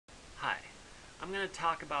I'm going to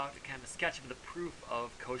talk about kind of a sketch of the proof of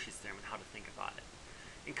Cauchy's theorem and how to think about it.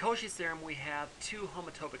 In Cauchy's theorem, we have two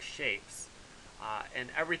homotopic shapes, and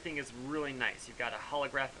everything is really nice. You've got a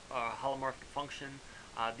holomorphic function.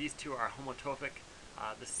 These two are homotopic.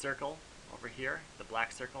 The circle over here, the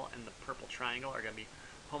black circle, and the purple triangle are going to be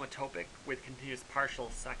homotopic with continuous partial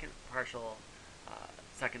second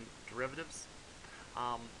derivatives.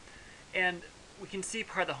 And we can see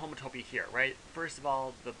part of the homotopy here, right? First of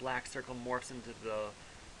all, the black circle morphs into the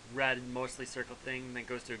red, mostly circle thing, then it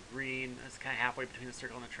goes to a green, it's kind of halfway between a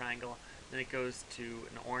circle and a triangle, then it goes to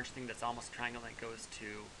an orange thing that's almost a triangle, then it goes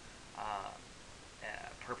to a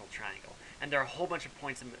purple triangle. And there are a whole bunch of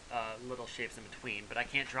points and little shapes in between, but I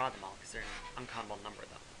can't draw them all because they're an uncountable number of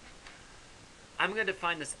them. I'm going to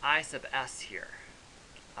define this I sub s here.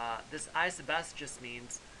 This I sub s just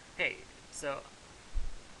means, hey, so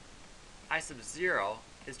I sub 0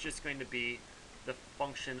 is just going to be the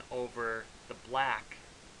function over the black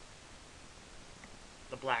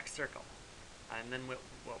circle. And then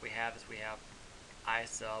what we have is we have I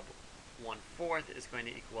sub 1/4 is going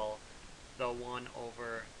to equal the 1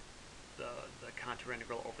 over the contour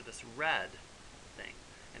integral over this red thing.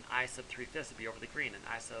 And I sub 3/5 would be over the green, and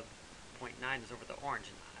I sub 0.9 is over the orange,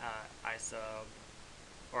 and I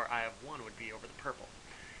of 1 would be over the purple.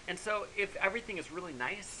 And so if everything is really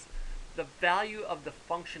nice, the value of the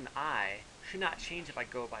function I should not change if I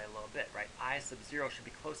go by a little bit, right? I sub 0 should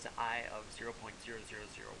be close to I of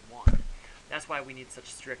 0.0001. That's why we need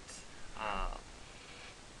such strict,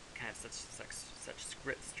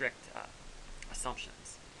 strict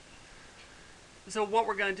assumptions. So what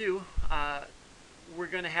we're going to do, we're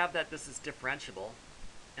going to have that this is differentiable,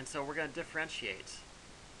 and so we're going to differentiate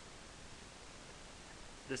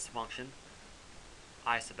this function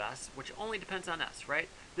I sub s, which only depends on s, right?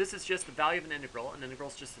 This is just the value of an integral. An integral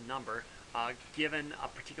is just a number given a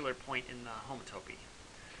particular point in the homotopy.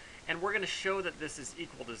 And we're going to show that this is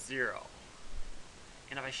equal to 0.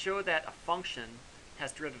 And if I show that a function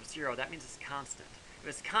has derivative of 0, that means it's constant. If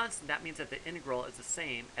it's constant, that means that the integral is the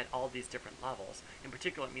same at all these different levels. In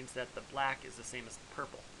particular, it means that the black is the same as the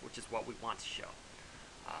purple, which is what we want to show.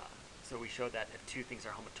 So we show that if two things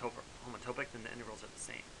are homotopic, then the integrals are the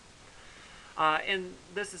same. And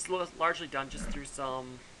this is largely done just through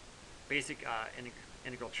some basic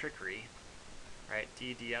integral trickery, right?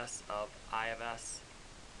 d ds of I of s.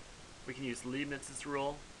 We can use Leibniz's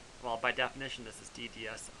rule. Well, by definition, this is d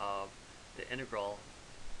ds of the integral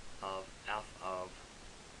of f of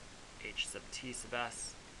h sub t sub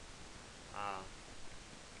s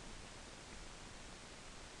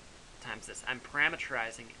times this. I'm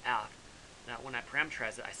parameterizing f. Now, when I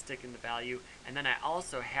parameterize it, I stick in the value, and then I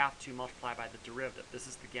also have to multiply by the derivative. This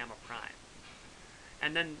is the gamma prime.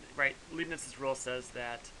 And then, right, Leibniz's rule says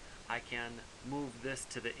that I can move this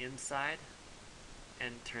to the inside,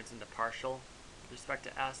 and it turns into partial with respect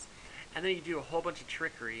to s. And then you do a whole bunch of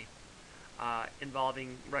trickery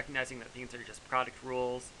involving recognizing that things are just product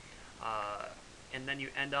rules, and then you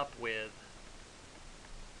end up with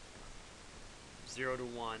 0 to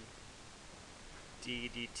 1 d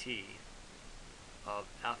dt of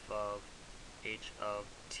f of h of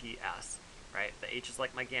ts, right? The h is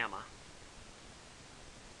like my gamma.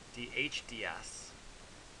 dh ds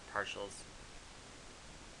partials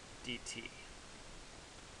dt.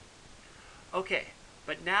 Okay,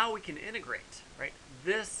 but now we can integrate, right?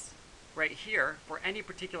 This right here, for any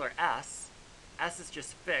particular s is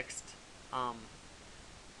just fixed.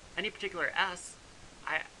 Any particular s,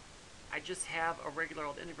 I just have a regular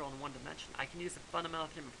old integral in one dimension. I can use the fundamental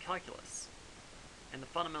theorem of calculus. And the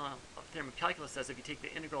fundamental theorem of calculus says if you take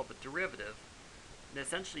the integral of the derivative, then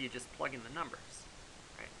essentially you just plug in the numbers,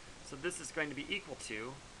 right? So this is going to be equal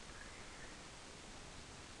to,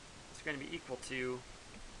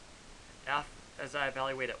 f as I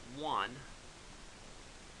evaluate at 1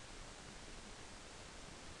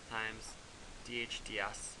 times dh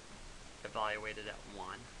ds evaluated at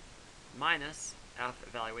 1 minus f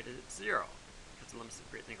evaluated at 0, because the limits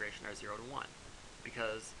of integration are 0 to 1.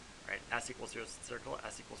 Because, right, s equals 0 is the circle,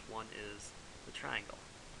 s equals 1 is the triangle.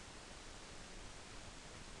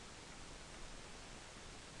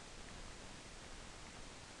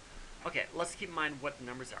 Okay, let's keep in mind what the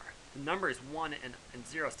numbers are. The numbers 1 and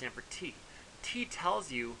 0 stand for t. T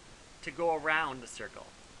tells you to go around the circle.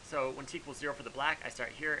 So when t equals 0 for the black, I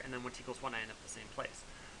start here, and then when t equals 1, I end up at the same place.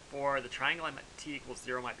 For the triangle, t equals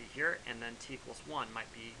 0 might be here, and then t equals 1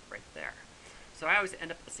 might be right there. So I always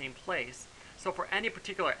end up at the same place. So for any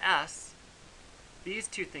particular s, these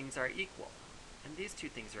two things are equal, and these two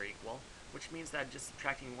things are equal, which means that I'm just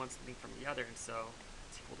subtracting one something from the other, and so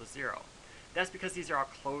it's equal to 0. That's because these are all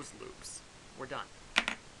closed loops. We're done.